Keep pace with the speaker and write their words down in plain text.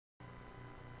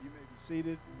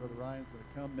seated. Brother Ryan's going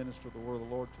to come minister the word of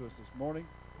the Lord to us this morning.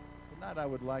 Tonight I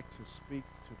would like to speak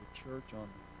to the church on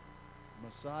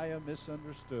Messiah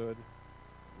misunderstood,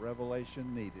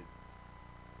 revelation needed.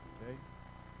 Okay?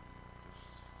 Just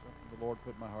something the Lord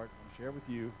put in my heart. I want to share with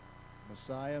you.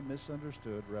 Messiah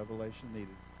misunderstood, revelation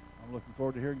needed. I'm looking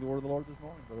forward to hearing the word of the Lord this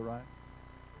morning, Brother Ryan.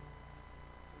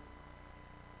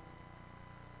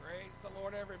 Praise the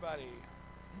Lord, everybody.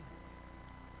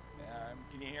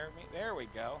 Can you hear me? There we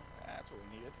go. That's what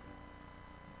we needed.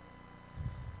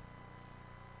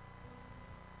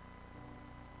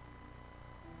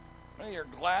 How many are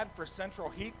glad for central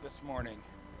heat this morning?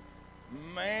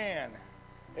 Man,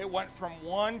 it went from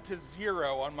 1 to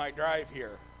 0 on my drive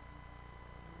here.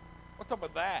 What's up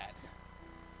with that?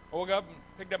 I woke up and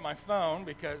picked up my phone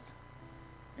because,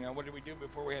 what did we do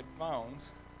before we had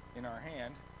phones in our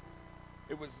hand?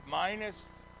 It was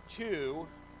 -2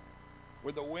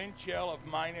 with a wind chill of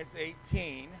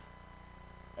 -18.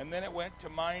 And then it went to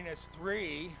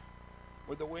 -3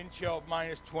 with a wind chill of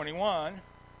 -21.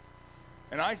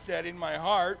 And I said in my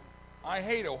heart, I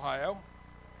hate Ohio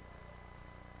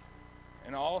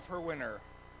and all of her winter.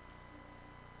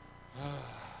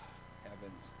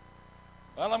 Heavens.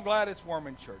 Well, I'm glad it's warm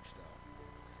in church,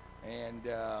 though. And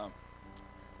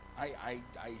I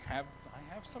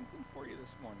have something for you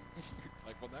this morning. You're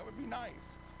like, well, that would be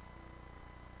nice.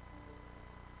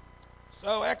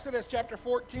 So, Exodus chapter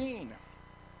 14.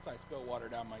 I spill water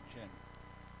down my chin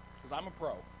because I'm a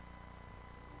pro.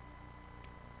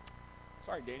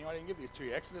 Sorry, Daniel, I didn't give these to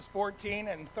you. Exodus 14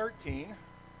 and 13.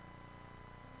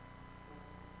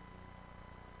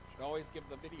 Should always give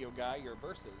the video guy your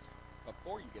verses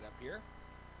before you get up here.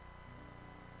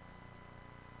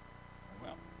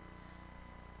 Well,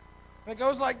 and it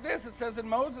goes like this. It says, and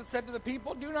Moses said to the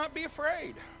people, do not be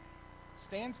afraid.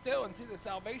 Stand still and see the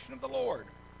salvation of the Lord,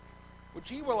 which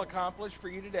he will accomplish for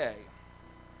you today.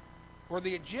 For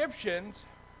the Egyptians,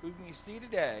 whom you see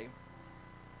today,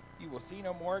 you will see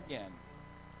no more again.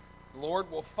 The Lord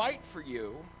will fight for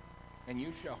you, and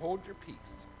you shall hold your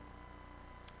peace.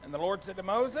 And the Lord said to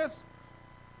Moses,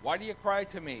 why do you cry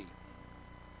to me?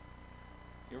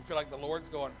 You ever feel like the Lord's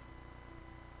going,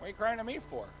 what are you crying to me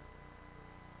for?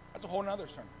 That's a whole nother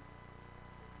sermon.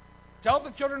 Tell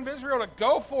the children of Israel to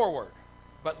go forward,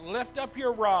 but lift up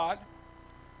your rod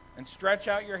and stretch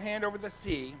out your hand over the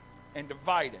sea and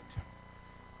divide it.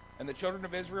 And the children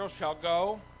of Israel shall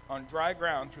go on dry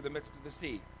ground through the midst of the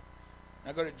sea.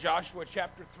 Now go to Joshua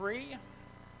chapter 3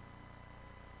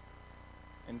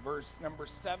 and verse number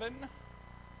 7.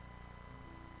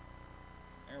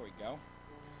 There we go.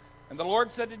 And the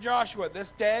Lord said to Joshua,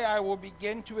 this day I will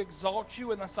begin to exalt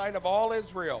you in the sight of all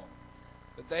Israel,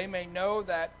 that they may know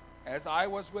that as I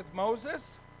was with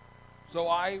Moses, so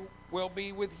I will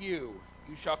be with you.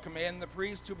 You shall command the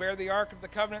priests who bear the ark of the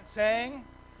covenant, saying,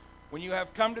 when you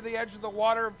have come to the edge of the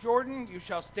water of Jordan, you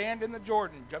shall stand in the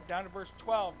Jordan. Jump down to verse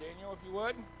 12, Daniel, if you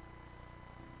would.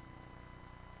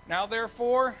 Now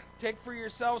therefore, take for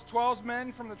yourselves 12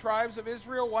 men from the tribes of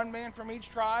Israel, 1 man from each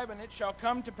tribe, and it shall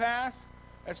come to pass,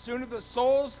 as soon as the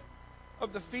soles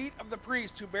of the feet of the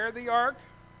priests who bear the ark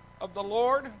of the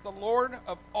Lord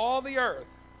of all the earth,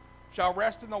 shall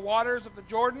rest in the waters of the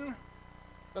Jordan,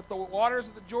 that the waters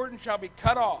of the Jordan shall be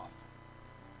cut off,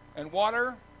 and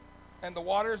the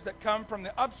waters that come from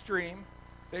the upstream,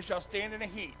 they shall stand in a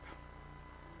heap.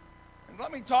 And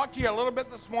let me talk to you a little bit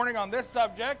this morning on this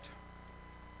subject.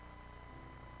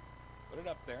 Put it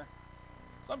up there.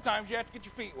 Sometimes you have to get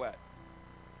your feet wet.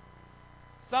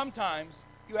 Sometimes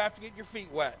you have to get your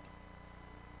feet wet.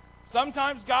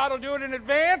 Sometimes God will do it in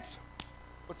advance,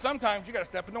 but sometimes you got to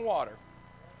step in the water.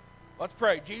 Let's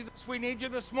pray. Jesus, we need you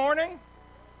this morning.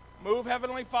 Move,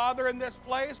 Heavenly Father, in this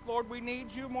place. Lord, we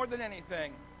need you more than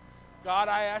anything. God,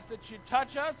 I ask that you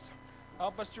touch us.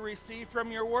 Help us to receive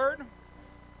from your word.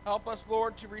 Help us,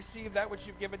 Lord, to receive that which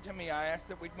you've given to me. I ask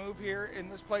that we'd move here in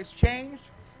this place changed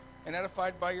and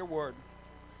edified by your word.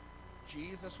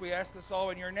 Jesus, we ask this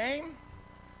all in your name.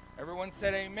 Everyone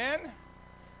said amen.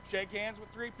 Shake hands with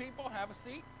 3 people. Have a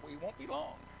seat. We won't be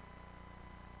long.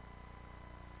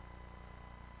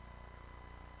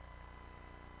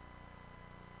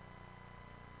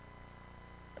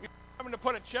 Have you having to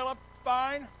put a chill up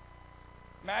spine?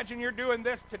 Imagine you're doing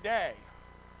this today.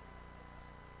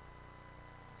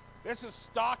 This is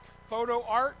stock photo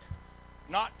art,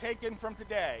 not taken from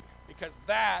today, because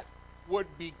that would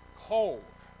be cold.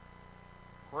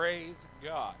 Praise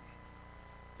God.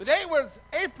 The day was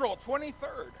April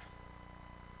 28th,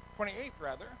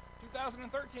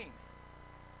 2013.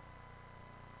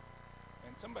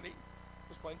 And somebody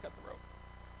was playing Cut the Rope.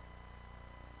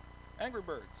 Angry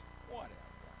Birds, whatever.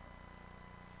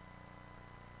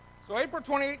 So April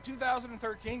 28,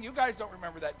 2013, you guys don't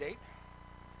remember that date.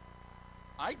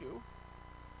 I do.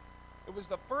 It was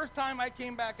the first time I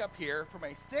came back up here from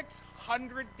a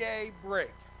 600-day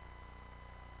break.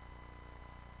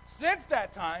 Since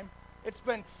that time, it's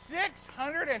been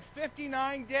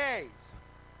 659 days.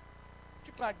 Aren't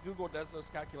you glad Google does those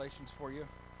calculations for you?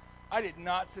 I did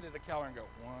not sit at a calendar and go,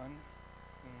 1,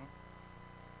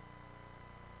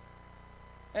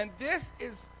 2. And this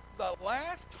is the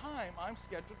last time I'm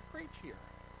scheduled to preach here.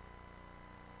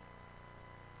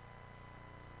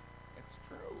 It's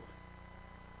true.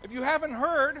 If you haven't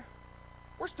heard,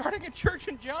 we're starting a church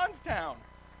in Johnstown.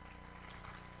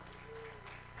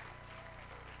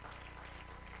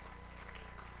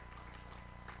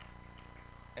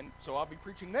 And so I'll be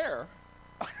preaching there.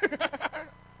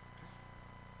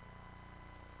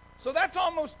 So that's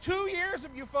almost 2 years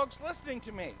of you folks listening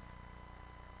to me.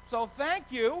 So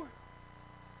thank you.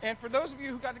 And for those of you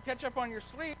who got to catch up on your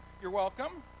sleep, you're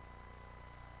welcome.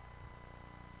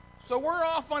 So we're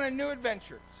off on a new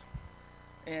adventure.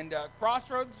 And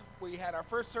Crossroads, we had our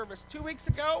first service 2 weeks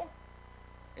ago.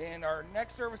 And our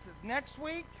next service is next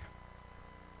week.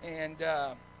 And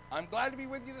I'm glad to be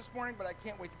with you this morning, but I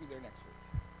can't wait to be there next week.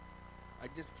 I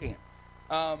just can't.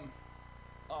 I'll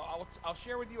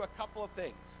share with you a couple of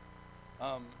things.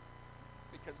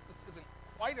 Because this isn't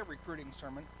quite a recruiting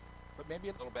sermon, but maybe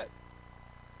a little bit.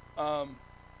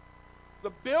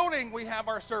 The building we have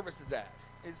our services at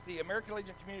is the American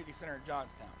Legion Community Center in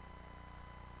Johnstown.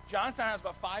 Johnstown has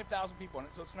about 5,000 people in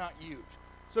it, so it's not huge.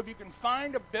 So if you can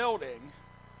find a building,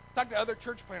 talk to other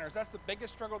church planners, that's the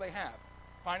biggest struggle they have,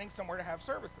 finding somewhere to have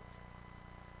services.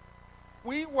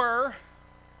 We were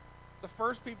the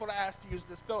first people to ask to use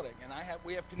this building, and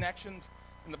we have connections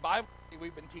in the Bible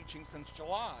we've been teaching since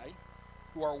July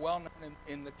who are well known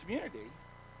in the community,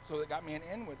 so that got me an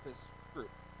in with this group.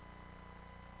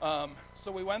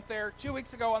 So we went there 2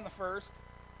 weeks ago on the 1st.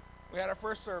 We had our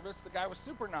first service. The guy was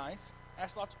super nice,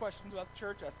 asked lots of questions about the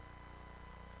church.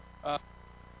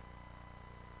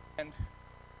 And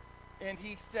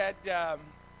he said, "Are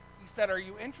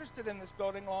you interested in this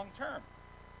building long term?"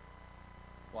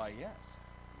 Why, yes.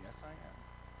 Yes, I am.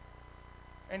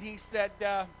 And he said,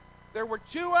 there were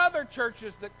 2 other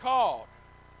churches that called,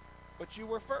 but you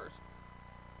were first.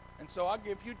 And so I'll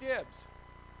give you dibs.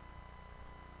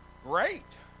 Great.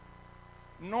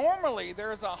 Normally,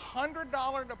 there's a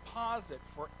 $100 deposit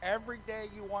for every day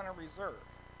you want to reserve.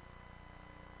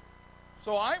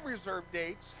 So I reserved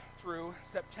dates through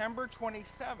September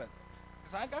 27th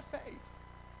because I got faith.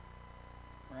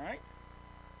 Right?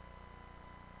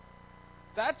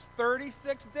 That's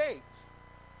 36 dates,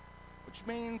 which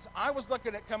means I was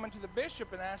looking at coming to the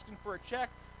bishop and asking for a check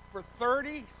for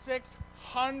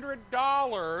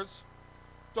 $3,600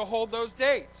 to hold those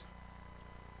dates.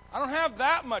 I don't have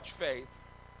that much faith.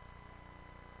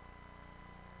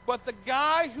 But the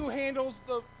guy who handles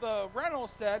the rental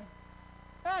said,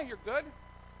 you're good.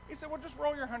 He said, well, just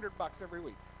roll your $100 every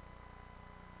week.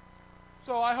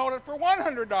 So I hold it for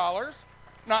 $100,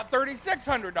 not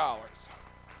 $3,600.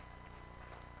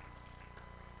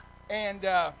 And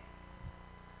so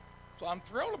I'm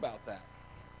thrilled about that.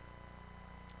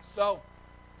 So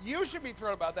you should be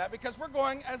thrilled about that because we're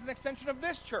going as an extension of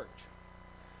this church.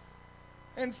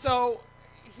 And so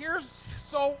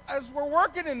as we're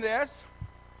working in this,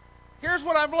 here's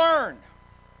what I've learned.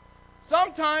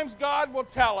 Sometimes God will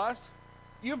tell us,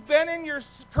 you've been in your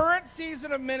current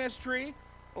season of ministry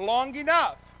long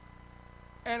enough,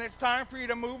 and it's time for you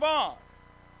to move on.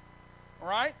 All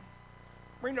right?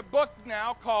 I'm reading a book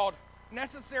now called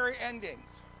Necessary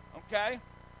Endings. Okay?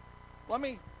 Let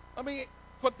me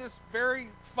put this very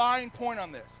fine point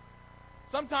on this.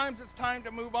 Sometimes it's time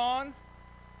to move on.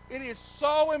 It is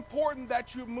so important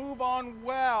that you move on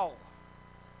well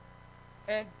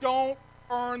and don't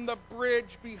burn the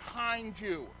bridge behind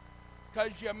you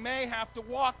because you may have to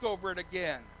walk over it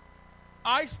again.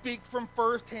 I speak from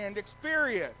firsthand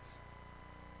experience.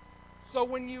 So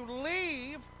when you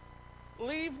leave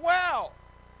well.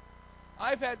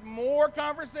 I've had more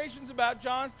conversations about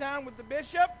Johnstown with the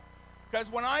bishop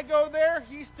because when I go there,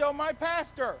 he's still my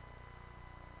pastor.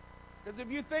 Because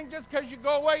if you think just because you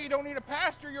go away you don't need a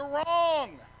pastor, you're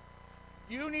wrong.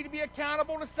 You need to be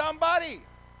accountable to somebody.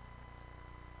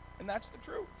 And that's the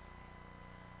truth.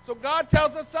 So God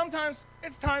tells us sometimes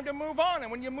it's time to move on.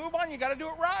 And when you move on, you got to do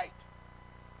it right.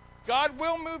 God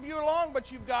will move you along,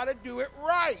 but you've got to do it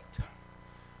right.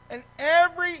 And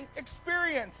every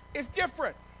experience is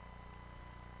different.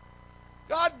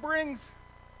 God brings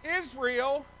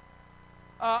Israel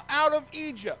out of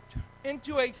Egypt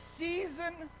into a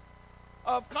season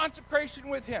of consecration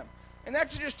with him. In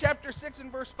Exodus chapter 6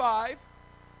 and verse 5,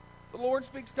 the Lord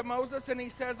speaks to Moses, and he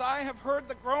says, I have heard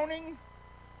the groaning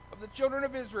of the children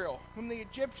of Israel, whom the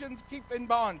Egyptians keep in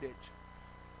bondage.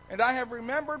 And I have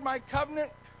remembered my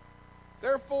covenant.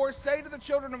 Therefore say to the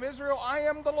children of Israel, I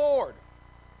am the Lord.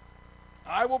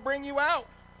 I will bring you out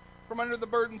from under the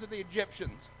burdens of the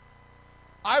Egyptians.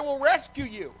 I will rescue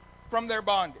you from their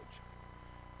bondage,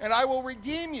 and I will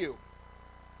redeem you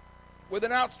with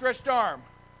an outstretched arm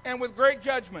and with great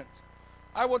judgment.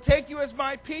 I will take you as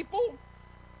my people,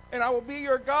 and I will be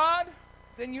your God.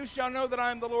 Then you shall know that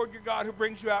I am the Lord your God who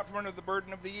brings you out from under the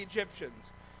burden of the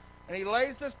Egyptians. And he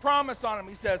lays this promise on him.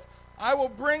 He says, I will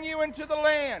bring you into the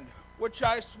land which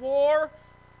I swore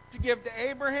to give to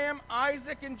Abraham,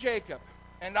 Isaac, and Jacob,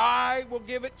 and I will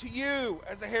give it to you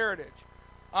as a heritage.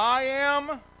 I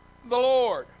am the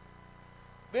Lord.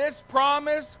 This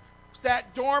promise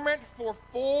sat dormant for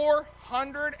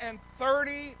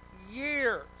 430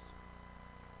 years.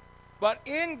 But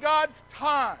in God's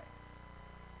time,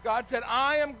 God said,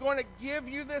 I am going to give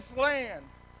you this land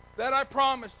that I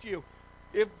promised you.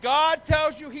 If God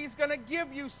tells you he's going to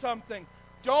give you something,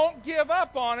 don't give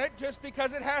up on it just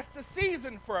because it has to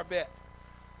season for a bit.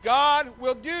 God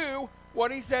will do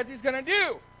what he says he's going to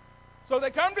do. So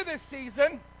they come to this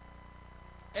season,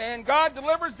 and God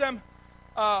delivers them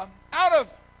out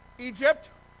of Egypt.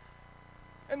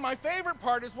 And my favorite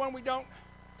part is when we don't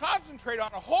concentrate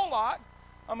on a whole lot.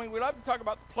 I mean, we love to talk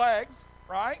about the plagues,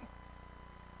 right?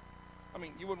 I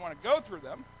mean, you wouldn't want to go through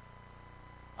them.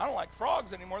 I don't like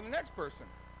frogs any more than the next person.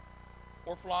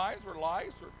 Or flies, or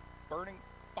lice, or burning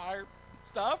fire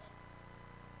stuff.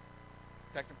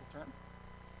 Technical term.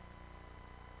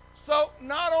 So,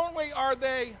 not only are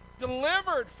they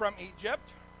delivered from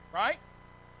Egypt, right?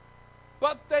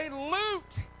 But they loot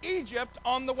Egypt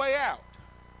on the way out.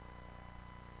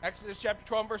 Exodus chapter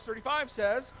 12, verse 35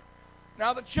 says,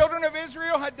 Now the children of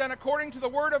Israel had done according to the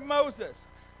word of Moses,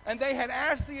 and they had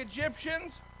asked the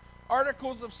Egyptians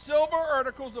articles of silver,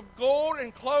 articles of gold,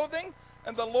 and clothing,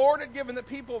 and the Lord had given the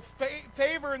people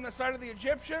favor in the sight of the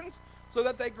Egyptians, so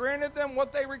that they granted them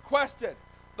what they requested.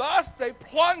 Thus they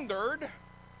plundered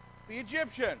the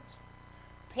Egyptians.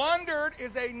 Plundered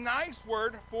is a nice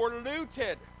word for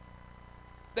looted.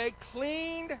 They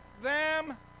cleaned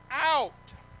them out.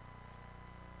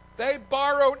 They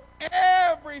borrowed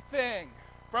everything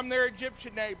from their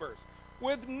Egyptian neighbors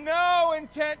with no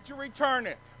intent to return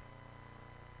it.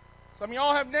 Some of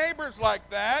y'all have neighbors like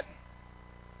that.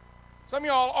 Some of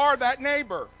y'all are that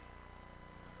neighbor.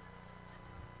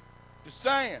 Just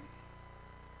saying.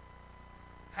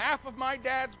 Half of my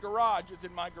dad's garage is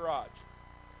in my garage.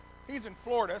 He's in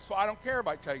Florida, so I don't care if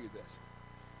I tell you this.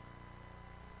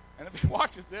 And if he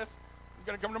watches this, he's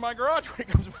going to come to my garage when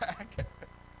he comes back.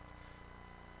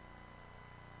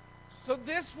 So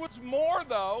this was more,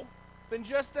 though, than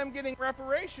just them getting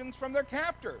reparations from their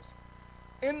captors.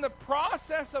 In the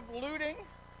process of looting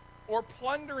or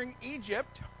plundering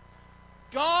Egypt,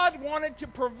 God wanted to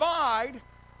provide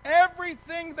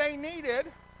everything they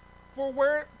needed for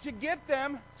where to get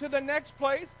them to the next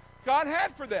place God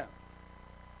had for them.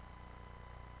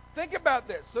 Think about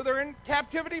this. So they're in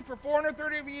captivity for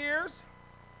 430 years.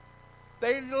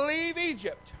 They leave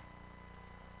Egypt.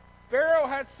 Pharaoh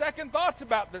has second thoughts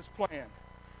about this plan,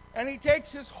 and he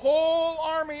takes his whole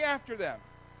army after them.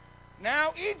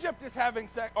 Now Egypt is having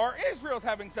Israel's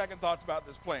having second thoughts about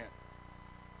this plan,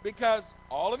 because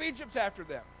all of Egypt's after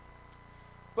them.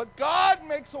 But God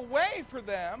makes a way for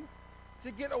them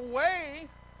to get away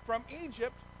from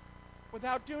Egypt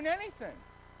without doing anything.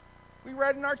 We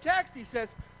read in our text, he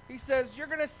says, you're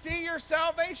going to see your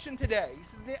salvation today. He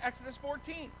says in Exodus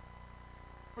 14.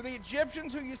 For the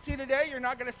Egyptians who you see today, you're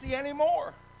not going to see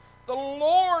anymore. The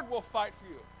Lord will fight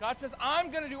for you. God says, I'm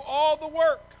going to do all the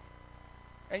work,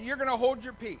 and you're going to hold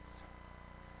your peace.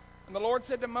 And the Lord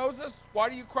said to Moses, why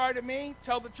do you cry to me?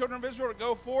 Tell the children of Israel to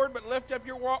go forward, but lift up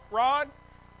your rod,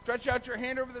 stretch out your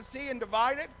hand over the sea, and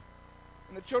divide it.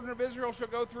 And the children of Israel shall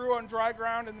go through on dry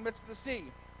ground in the midst of the sea.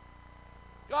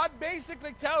 God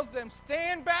basically tells them,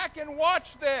 stand back and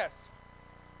watch this.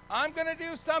 I'm going to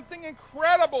do something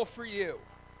incredible for you.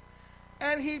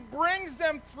 And he brings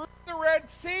them through the Red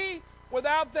Sea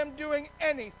without them doing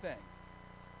anything.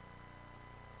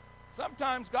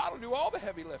 Sometimes God will do all the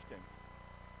heavy lifting.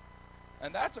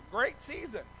 And that's a great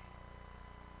season.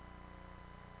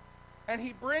 And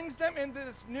he brings them into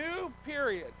this new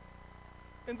period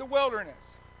in the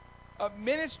wilderness of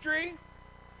ministry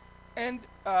and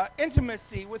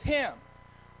intimacy with him.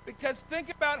 Because think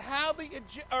about how the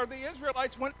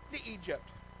Israelites went to Egypt.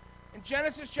 In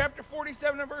Genesis chapter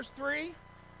 47 and verse 3,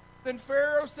 then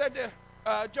Pharaoh said to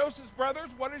Joseph's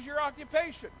brothers, what is your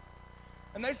occupation?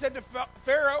 And they said to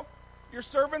Pharaoh, your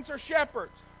servants are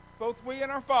shepherds. both we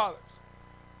and our fathers.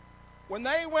 When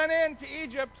they went into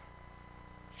Egypt,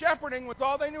 shepherding was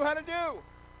all they knew how to do.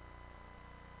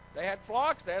 They had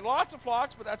flocks, they had lots of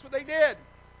flocks, but that's what they did,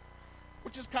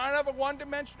 which is kind of a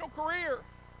one-dimensional career.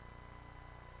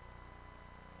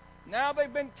 Now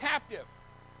they've been captive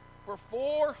for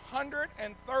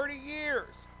 430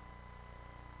 years.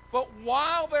 But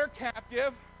while they're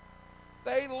captive,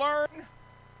 they learn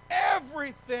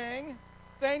everything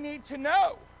they need to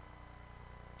know.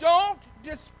 Don't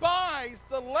despise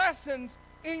the lessons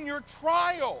in your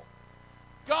trial.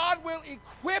 God will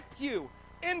equip you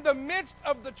in the midst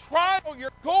of the trial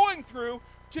you're going through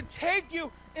to take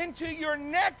you into your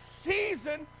next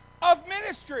season of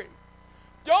ministry.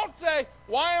 Don't say,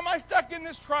 why am I stuck in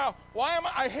this trial?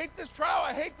 I hate this trial,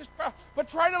 I hate this trial. But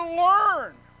try to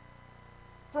learn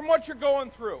from what you're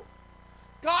going through.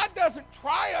 God doesn't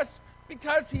try us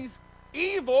because he's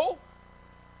evil.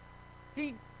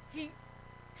 He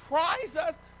tries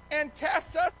us and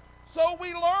tests us so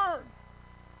we learn,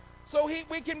 so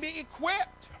we can be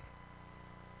equipped.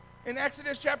 In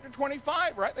Exodus chapter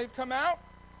 25, right, they've come out,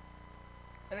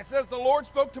 and it says, the Lord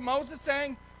spoke to Moses,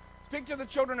 saying, speak to the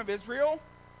children of Israel,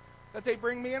 that they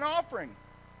bring me an offering.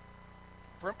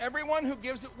 From everyone who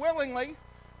gives it willingly,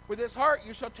 with his heart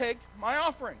you shall take my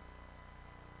offering.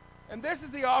 And this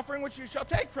is the offering which you shall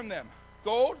take from them: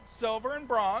 gold, silver, and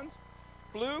bronze,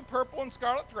 blue, purple, and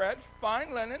scarlet thread,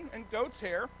 fine linen, and goat's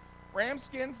hair, ram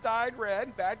skins dyed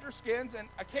red, badger skins, and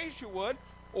acacia wood,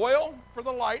 oil for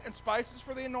the light, and spices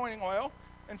for the anointing oil,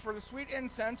 and for the sweet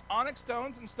incense, onyx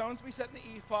stones, and stones to be set in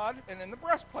the ephod and in the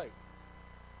breastplate.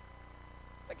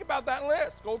 Think about that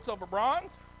list: gold, silver,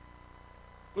 bronze,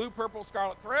 blue, purple,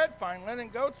 scarlet thread, fine linen,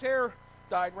 goat's hair,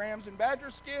 dyed rams and badger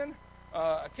skin,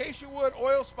 acacia wood,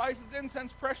 oil, spices,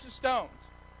 incense, precious stones.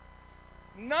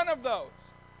 None of those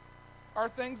are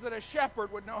things that a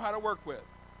shepherd would know how to work with.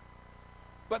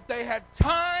 But they had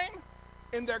time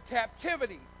in their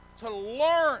captivity to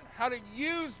learn how to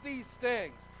use these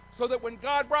things, so that when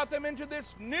God brought them into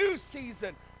this new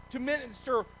season to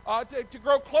minister, to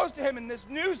grow close to him in this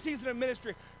new season of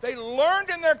ministry, they learned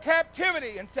in their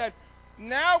captivity and said,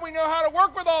 now we know how to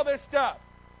work with all this stuff.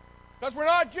 Because we're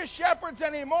not just shepherds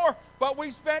anymore, but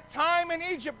we spent time in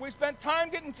Egypt. We spent time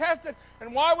getting tested.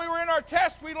 And while we were in our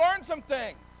test, we learned some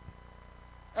things.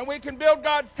 And we can build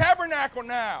God's tabernacle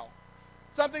now.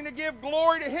 Something to give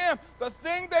glory to him. The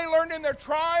thing they learned in their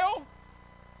trial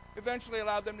eventually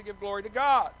allowed them to give glory to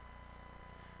God.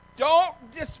 Don't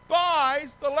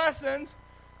despise the lessons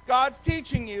God's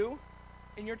teaching you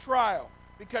in your trial,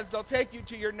 because they'll take you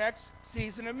to your next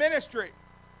season of ministry.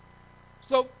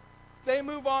 So they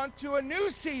move on to a new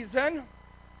season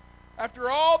after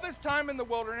all this time in the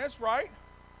wilderness, right?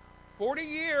 40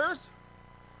 years.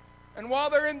 And while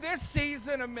they're in this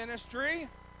season of ministry,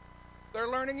 they're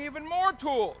learning even more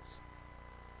tools.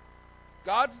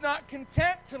 God's not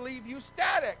content to leave you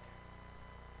static.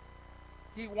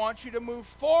 He wants you to move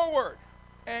forward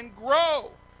and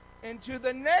grow into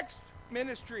the next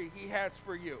ministry he has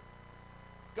for you.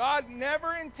 God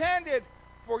never intended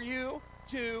for you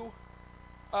to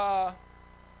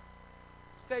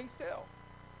stay still,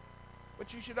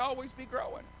 but you should always be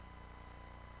growing.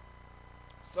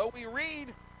 So we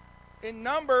read in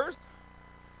Numbers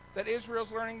that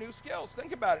Israel's learning new skills.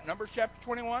 Think about it. Numbers chapter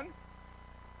 21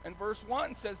 and verse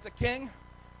 1 says, the king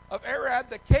of Arad,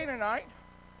 the Canaanite,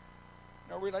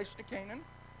 no relation to Canaan,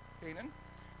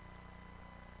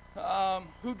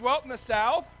 who dwelt in the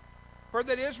south, heard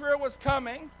that Israel was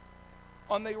coming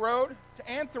on the road to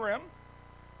Anthem.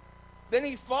 Then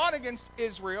he fought against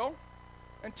Israel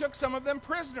and took some of them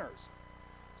prisoners.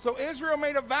 So Israel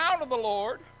made a vow to the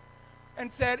Lord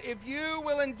and said, if you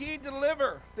will indeed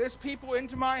deliver this people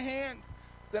into my hand,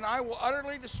 then I will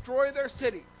utterly destroy their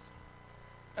cities.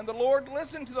 And the Lord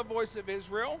listened to the voice of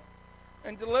Israel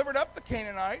and delivered up the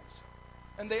Canaanites,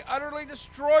 and they utterly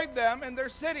destroyed them and their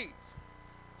cities.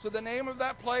 So the name of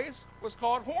that place was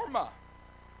called Hormah.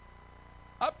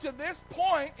 Up to this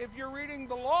point, if you're reading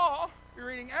the law, you're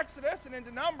reading Exodus and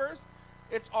into Numbers,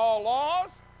 it's all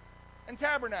laws and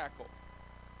tabernacle.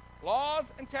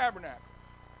 Laws and tabernacle.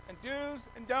 And do's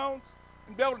and don'ts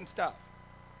and building stuff.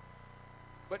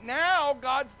 But now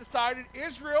God's decided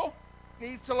Israel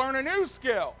needs to learn a new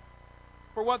skill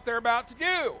for what they're about to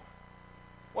do.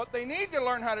 What they need to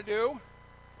learn how to do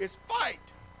is fight.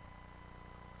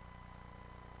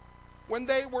 When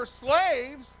they were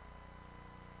slaves,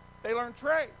 they learned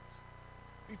trades.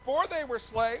 Before they were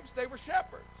slaves, they were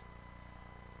shepherds.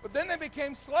 But then they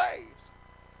became slaves.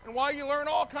 And while you learn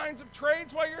all kinds of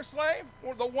trades while you're a slave,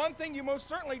 well, the one thing you most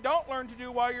certainly don't learn to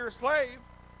do while you're a slave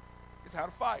is how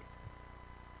to fight.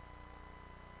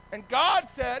 And God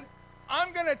said,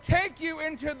 I'm going to take you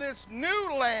into this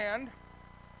new land,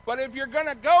 but if you're going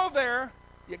to go there,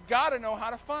 you got to know how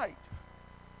to fight.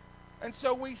 And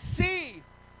so we see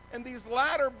in these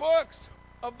latter books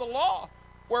of the law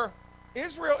where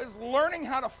Israel is learning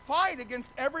how to fight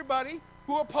against everybody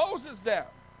who opposes them.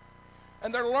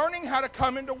 And they're learning how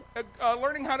to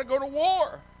learning how to go to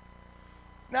war.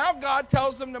 Now God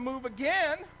tells them to move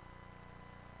again,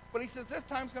 but he says this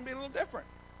time it's going to be a little different.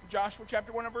 Joshua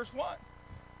chapter 1 and verse 1.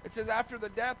 It says, after the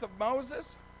death of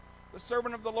Moses, the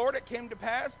servant of the Lord, it came to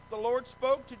pass, the Lord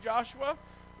spoke to Joshua,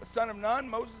 the son of Nun,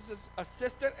 Moses'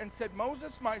 assistant, and said,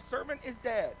 Moses, my servant, is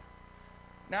dead.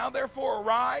 Now therefore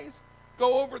arise,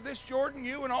 go over this Jordan,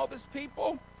 you and all this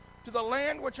people, to the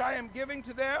land which I am giving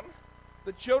to them,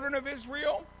 the children of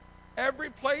Israel. Every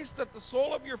place that the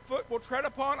sole of your foot will tread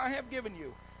upon I have given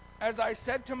you, as I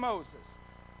said to Moses.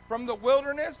 From the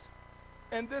wilderness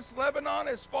and this Lebanon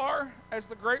as far as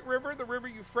the great river, the river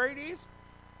Euphrates,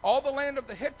 all the land of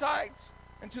the Hittites,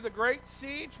 and to the great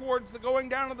sea towards the going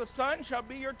down of the sun shall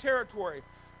be your territory.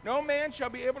 No man shall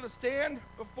be able to stand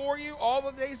before you all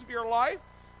the days of your life.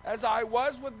 As I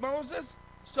was with Moses,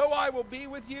 so I will be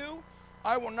with you.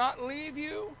 I will not leave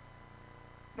you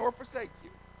nor forsake you.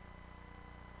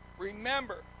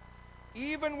 Remember,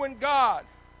 even when God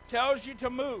tells you to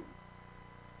move,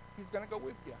 he's going to go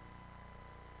with you.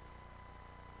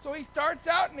 So he starts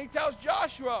out and he tells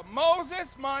Joshua,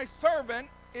 Moses, my servant,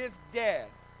 is dead.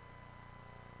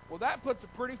 Well, that puts a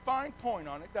pretty fine point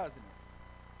on it, doesn't it?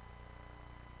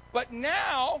 But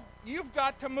now you've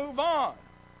got to move on.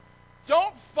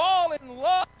 Don't fall in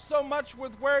love so much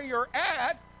with where you're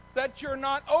at that you're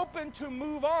not open to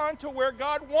move on to where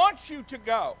God wants you to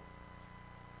go.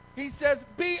 He says,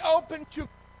 be open to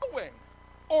going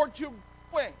or to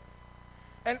going.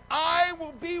 And I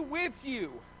will be with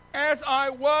you as I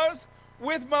was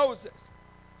with Moses.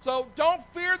 So don't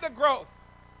fear the growth,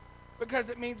 because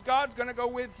it means God's going to go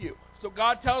with you. So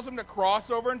God tells him to cross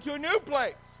over into a new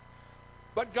place.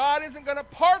 But God isn't going to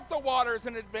part the waters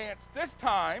in advance this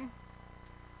time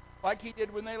like he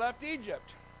did when they left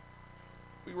Egypt.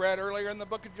 We read earlier in the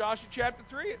book of Joshua chapter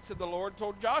 3, it said the Lord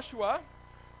told Joshua,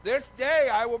 this day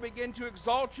I will begin to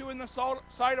exalt you in the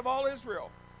sight of all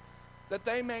Israel, that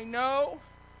they may know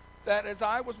that as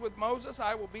I was with Moses,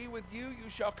 I will be with you. You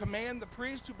shall command the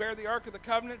priests who bear the ark of the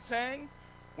covenant, saying,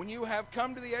 when you have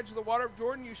come to the edge of the water of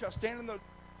Jordan, you shall stand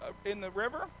in the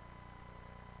river.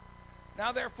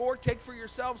 Now therefore take for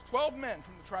yourselves 12 men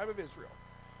from the tribe of Israel,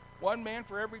 one man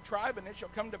for every tribe, and it shall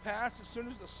come to pass as soon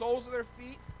as the soles of their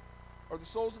feet, or the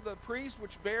soles of the priests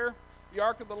which bear the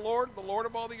ark of the Lord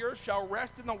of all the earth, shall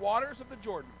rest in the waters of the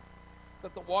Jordan,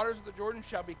 that the waters of the Jordan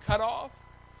shall be cut off.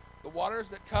 The waters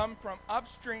that come from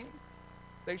upstream,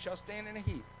 they shall stand in a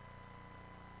heap.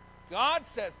 God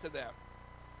says to them,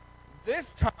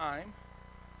 this time,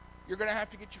 you're going to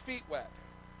have to get your feet wet,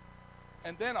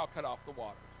 and then I'll cut off the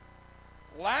water.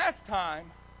 Last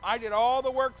time, I did all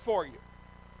the work for you,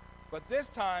 but this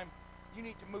time, you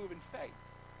need to move in faith.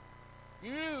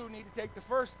 You need to take the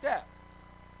first step.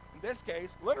 In this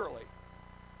case, literally.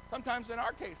 Sometimes in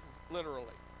our cases, literally.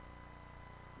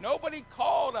 Nobody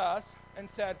called us and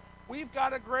said, we've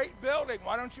got a great building.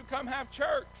 Why don't you come have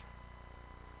church?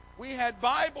 We had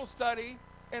Bible study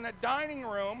in a dining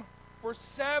room for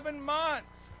 7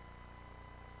 months.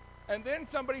 And then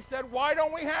somebody said, why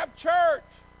don't we have church?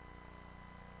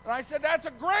 And I said, that's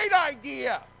a great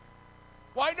idea.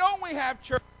 Why don't we have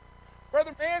church?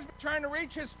 Brother Man's been trying to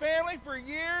reach his family for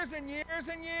years and years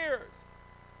and years.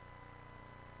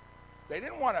 They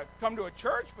didn't want to come to a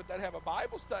church, but they'd have a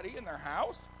Bible study in their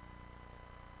house.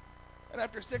 And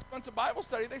after 6 months of Bible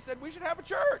study, they said, we should have a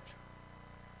church.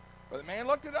 Brother Man and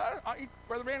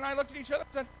I looked at each other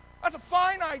and said, that's a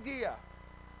fine idea.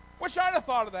 Wish I'd have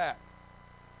thought of that.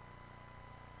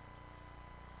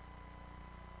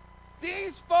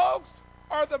 These folks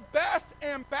are the best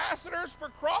ambassadors for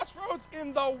Crossroads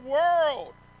in the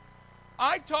world.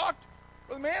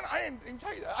 Brother Man, I didn't even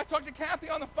tell you that. I talked to Kathy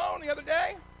on the phone the other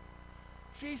day.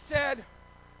 She said,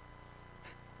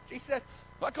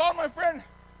 I called my friend.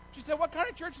 She said, what kind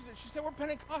of church is it? She said, we're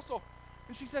Pentecostal.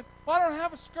 And she said, well, I don't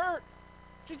have a skirt.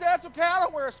 She said, that's okay, I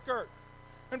don't wear a skirt.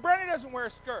 And Brandy doesn't wear a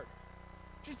skirt.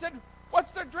 She said,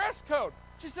 what's their dress code?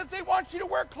 She said, they want you to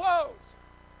wear clothes.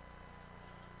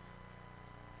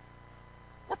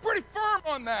 We're pretty firm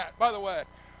on that, by the way.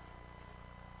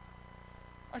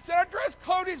 I said, our dress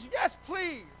code is yes,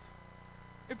 please.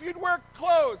 If you'd wear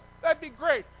clothes, that'd be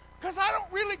great. Because I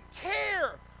don't really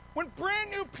care. When brand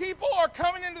new people are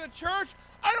coming into the church,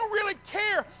 I don't really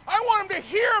care. I want them to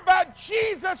hear about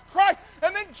Jesus Christ,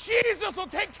 and then Jesus will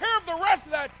take care of the rest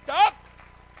of that stuff.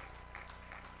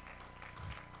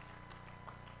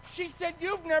 She said,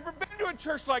 you've never been to a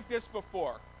church like this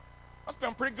before. I was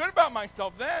feeling pretty good about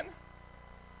myself then.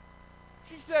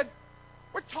 She said,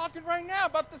 we're talking right now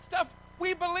about the stuff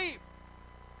we believe.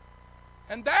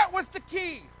 And that was the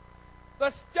key. The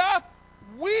stuff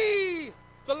we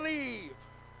believe.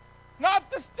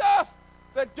 Not the stuff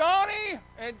that Donnie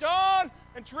and Dawn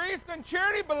and Teresa and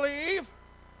Charity believe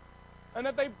and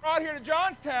that they brought here to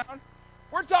Johnstown.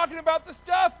 We're talking about the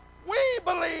stuff we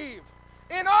believe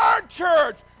in our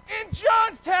church in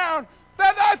Johnstown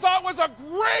that I thought was a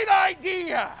great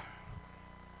idea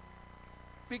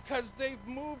because they've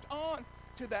moved on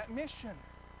to that mission.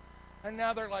 And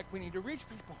now they're like, we need to reach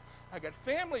people. I got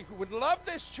family who would love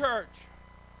this church.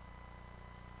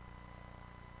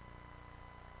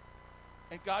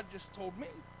 And God just told me,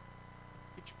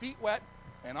 get your feet wet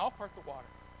and I'll part the water.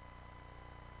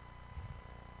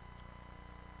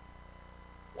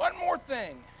 One more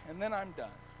thing, and then I'm done.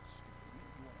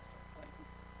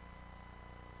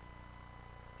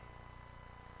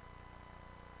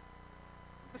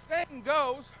 The saying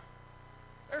goes,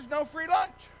 there's no free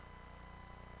lunch.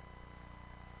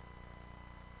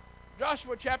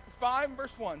 Joshua chapter 5 and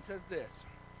verse 1 says this.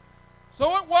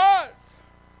 So it was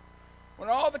when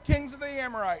all the kings of the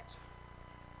Amorites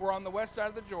were on the west side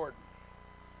of the Jordan,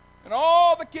 and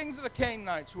all the kings of the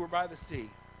Canaanites who were by the sea,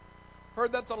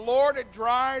 heard that the Lord had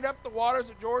dried up the waters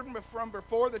of Jordan from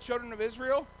before the children of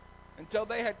Israel until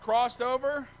they had crossed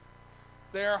over,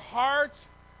 their hearts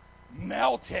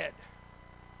melted.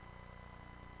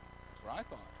 That's what I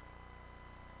thought.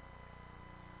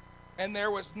 And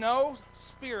there was no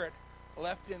spirit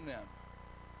left in them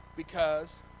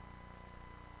because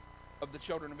of the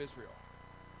children of Israel.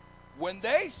 When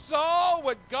they saw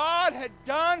what God had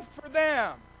done for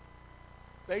them,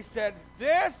 they said,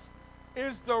 this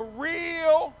is the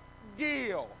real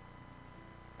deal.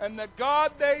 And the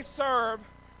God they serve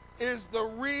is the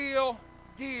real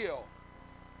deal.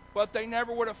 But they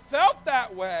never would have felt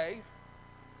that way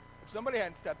if somebody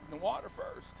hadn't stepped in the water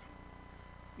first.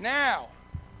 Now,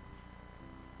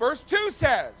 verse 2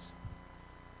 says,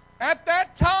 at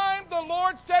that time the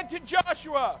Lord said to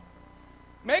Joshua,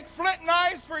 make flint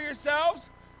knives for yourselves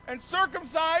and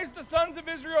circumcise the sons of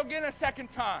Israel again a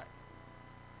second time.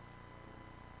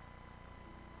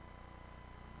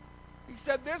 He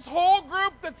said, this whole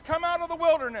group that's come out of the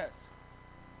wilderness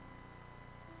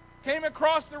came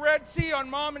across the Red Sea on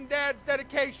Mom and Dad's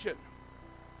dedication.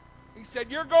 He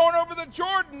said, you're going over the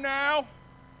Jordan now,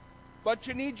 but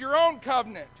you need your own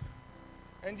covenant,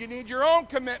 and you need your own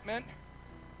commitment,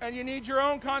 and you need your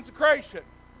own consecration.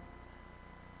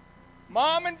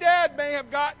 Mom and Dad may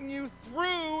have gotten you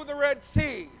through the Red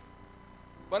Sea,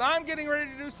 but I'm getting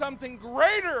ready to do something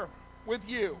greater with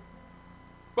you.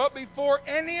 But before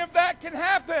any of that can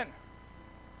happen,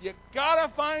 you gotta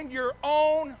find your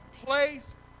own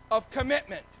place of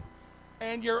commitment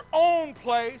and your own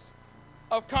place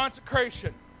of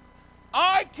consecration.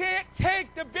 I can't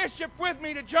take the bishop with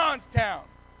me to Johnstown,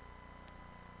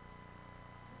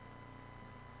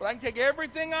 but I can take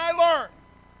everything I learned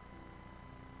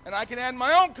and I can add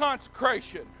my own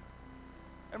consecration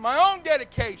and my own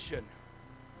dedication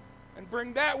and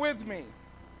bring that with me.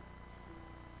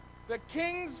 The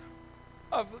kings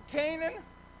of Canaan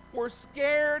were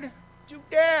scared to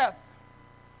death.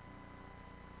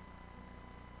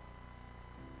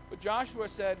 But Joshua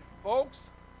said, folks,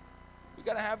 we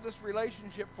got to have this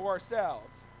relationship for ourselves.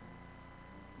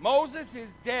 Moses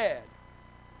is dead.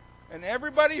 And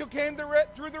everybody who came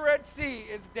through the Red Sea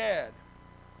is dead.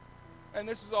 And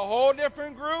this is a whole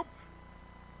different group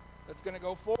that's going to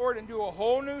go forward and do a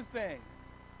whole new thing.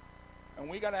 And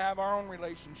we got to have our own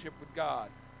relationship with God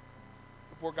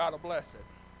before God will bless it.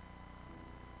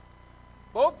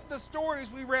 Both of the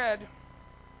stories we read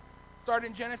start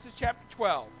in Genesis chapter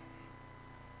 12.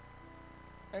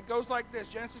 And it goes like this.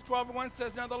 Genesis 12:1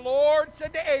 says, now the Lord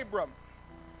said to Abram,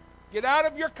 get out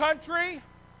of your country,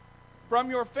 from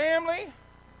your family,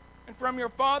 and from your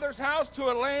father's house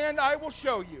to a land I will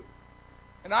show you.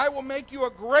 And I will make you a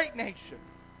great nation.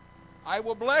 I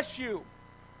will bless you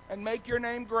and make your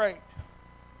name great.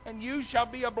 And you shall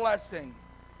be a blessing.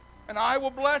 And I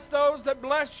will bless those that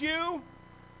bless you,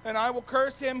 and I will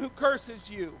curse him who curses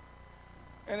you.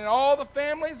 And in all the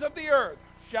families of the earth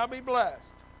shall be blessed.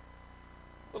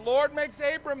 The Lord makes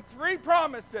Abram 3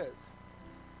 promises.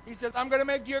 He says, I'm going to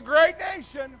make you a great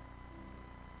nation.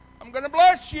 I'm going to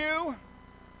bless you.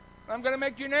 I'm going to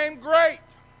make your name great.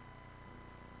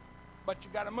 But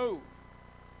you got to move.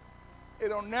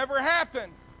 It'll never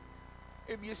happen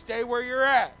if you stay where you're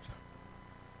at.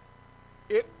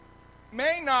 It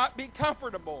may not be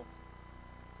comfortable.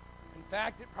 In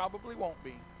fact, it probably won't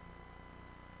be.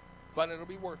 But it'll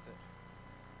be worth it.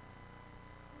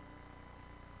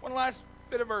 One last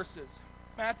bit of verses.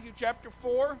 Matthew chapter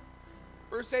 4,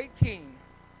 verse 18.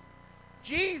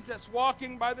 Jesus,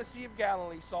 walking by the Sea of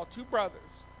Galilee, saw two brothers,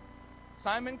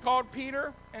 Simon called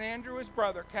Peter and Andrew his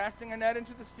brother, casting a net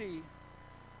into the sea,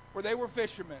 for they were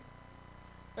fishermen.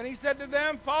 Then he said to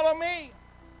them, "Follow me,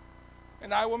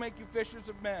 and I will make you fishers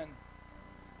of men."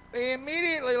 They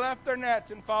immediately left their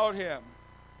nets and followed him.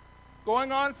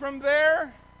 Going on from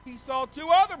there, he saw two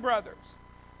other brothers,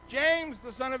 James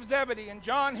the son of Zebedee and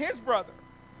John his brother,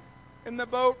 in the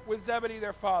boat with Zebedee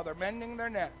their father, mending their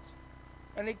nets.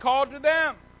 And he called to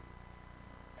them,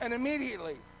 and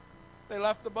immediately they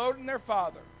left the boat and their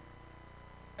father,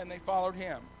 and they followed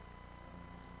him.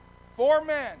 4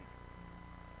 men,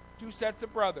 2 sets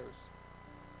of brothers,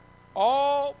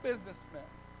 all businessmen,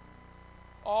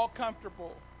 all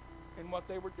comfortable in what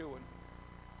they were doing.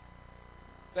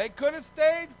 They could have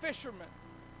stayed fishermen,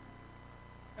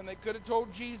 and they could have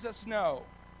told Jesus no,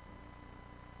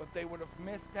 but they would have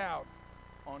missed out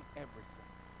on everything.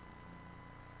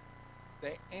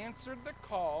 They answered the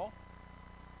call,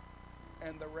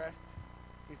 and the rest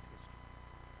is history.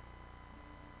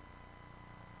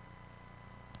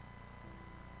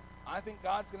 I think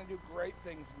God's going to do great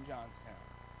things in Johnstown.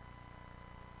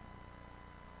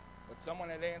 But someone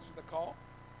had answered the call,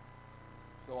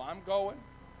 so I'm going.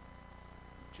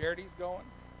 Charity's going.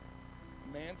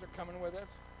 The Mans are coming with us.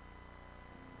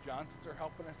 Johnsons are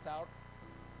helping us out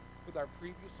with our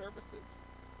preview services.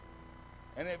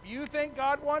 And if you think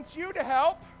God wants you to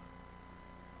help,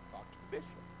 talk to the bishop.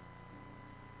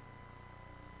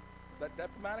 Is that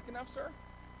diplomatic enough, sir?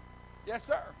 Yes,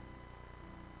 sir.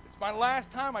 It's my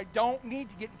last time. I don't need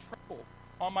to get in trouble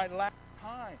on my last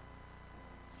time.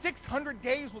 600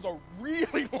 days was a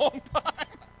really long time.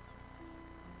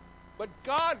 But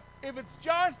God, if it's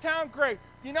Johnstown, great.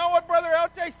 You know what Brother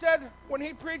LJ said when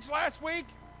he preached last week?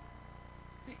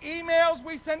 The emails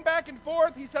we send back and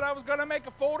forth, he said I was going to make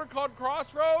a folder called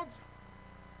Crossroads.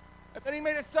 And then he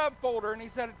made a subfolder, and he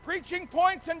said, Preaching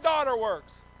Points and Daughter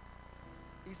Works.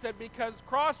 He said, because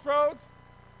Crossroads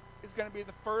is going to be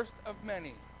the first of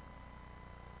many.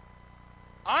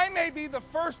 I may be the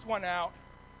first one out.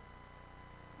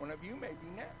 One of you may be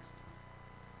next.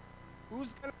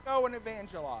 Who's going to go and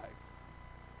evangelize?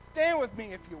 Stand with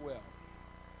me, if you will.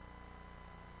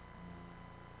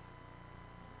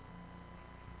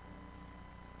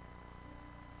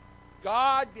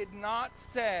 God did not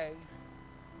say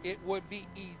it would be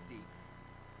easy.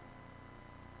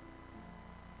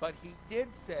 But he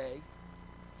did say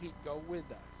he'd go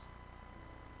with us.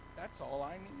 That's all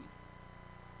I need.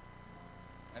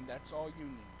 And that's all you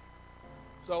need.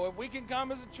 So if we can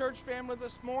come as a church family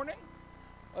this morning,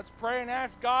 let's pray and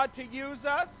ask God to use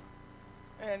us.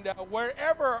 And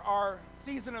wherever our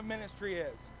season of ministry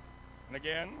is. And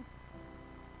again,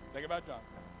 think about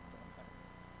Johnstown.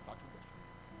 Talk to the bishop.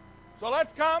 So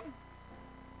let's come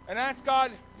and ask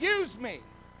God, use me.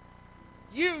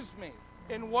 Use me.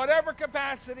 In whatever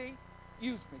capacity,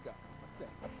 use me, God. Let's sing.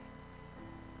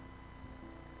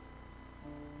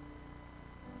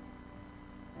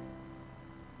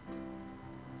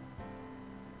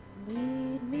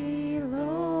 Lead me,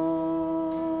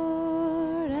 Lord,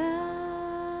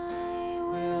 I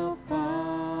will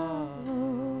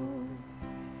follow.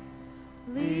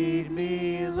 Lead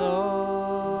me,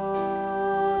 Lord,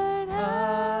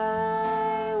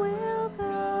 I will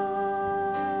go.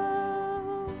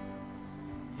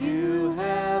 You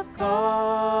have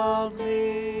called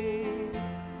me,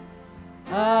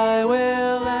 I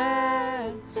will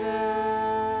answer.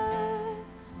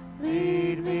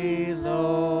 Lead me, Lord.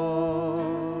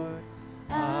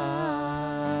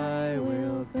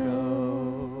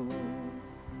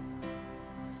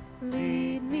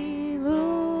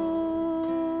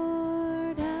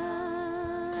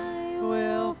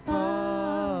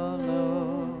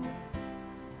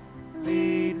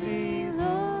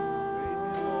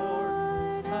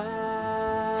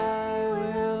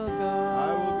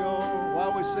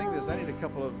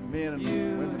 Couple of men and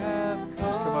women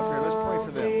just come up here. Let's pray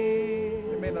for them.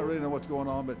 They may not really know what's going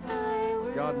on, but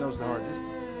God knows the heart.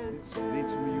 Just need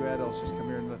some of you adults just come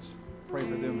here and let's pray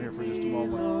for them here for just a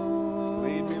moment.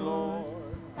 Lead me, Lord.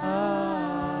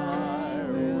 I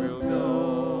will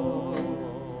go.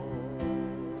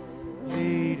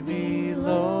 Lead me,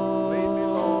 Lord. Lead me,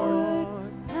 Lord.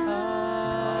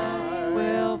 I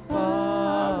will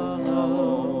follow.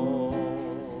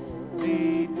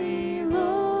 Lead me,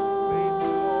 Lord.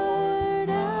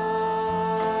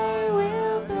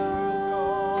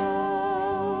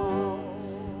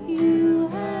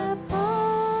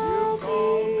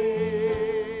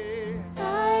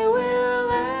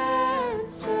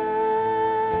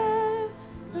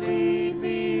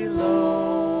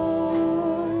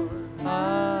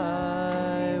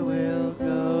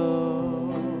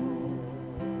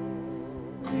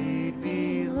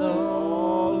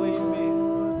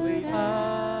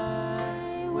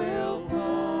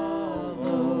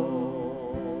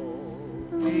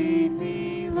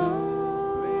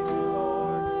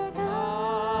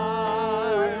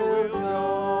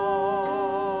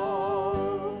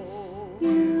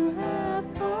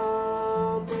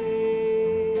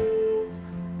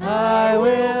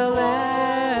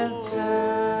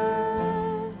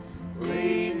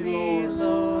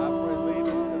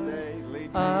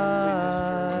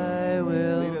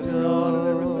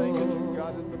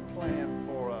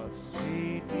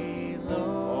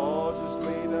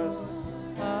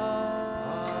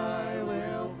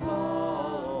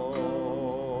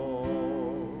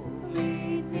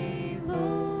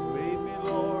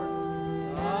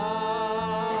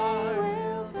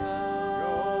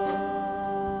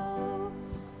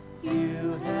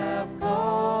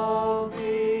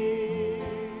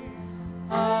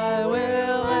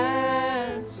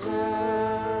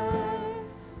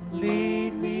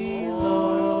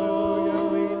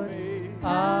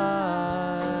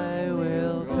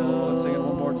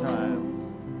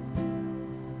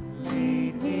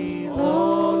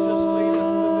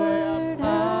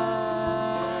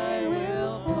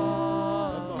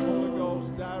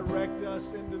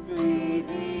 us Lead individually.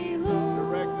 me, Lord.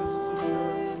 Direct us as a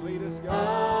church. Lead us, God.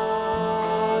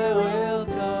 I will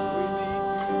We need go.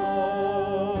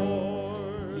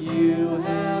 you, Lord. You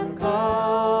have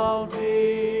called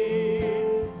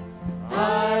me.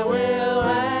 I will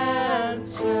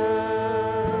answer.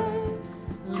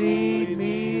 Lead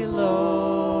me,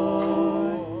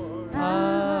 Lord.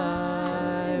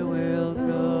 I will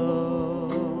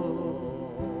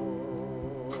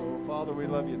go. Father, we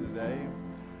love you today.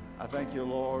 I thank you,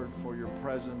 Lord, for your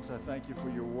presence. I thank you for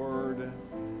your word.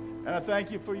 And I thank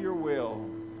you for your will.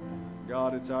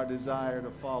 God, it's our desire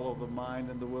to follow the mind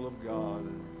and the will of God.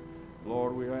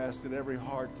 Lord, we ask that every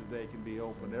heart today can be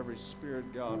opened, every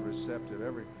spirit, God, receptive,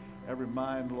 every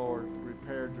mind, Lord,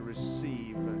 prepared to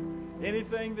receive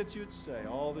anything that you'd say,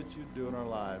 all that you'd do in our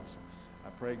lives. I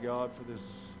pray, God, for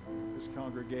this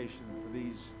congregation, for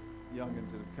these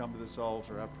youngins that have come to this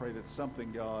altar. I pray that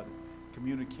something, God,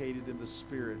 communicated in the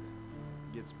Spirit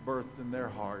gets birthed in their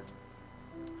heart.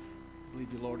 I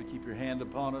believe you, Lord, to keep your hand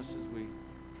upon us as we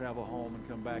travel home and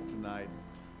come back tonight.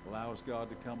 Allow us, God,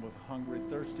 to come with hungry,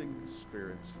 thirsting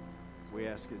spirits. We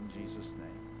ask it in Jesus'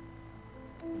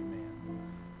 name. Amen.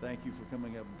 Thank you for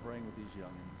coming up and praying with these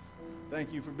youngins.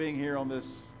 Thank you for being here on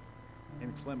this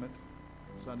inclement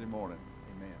Sunday morning.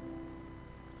 Amen.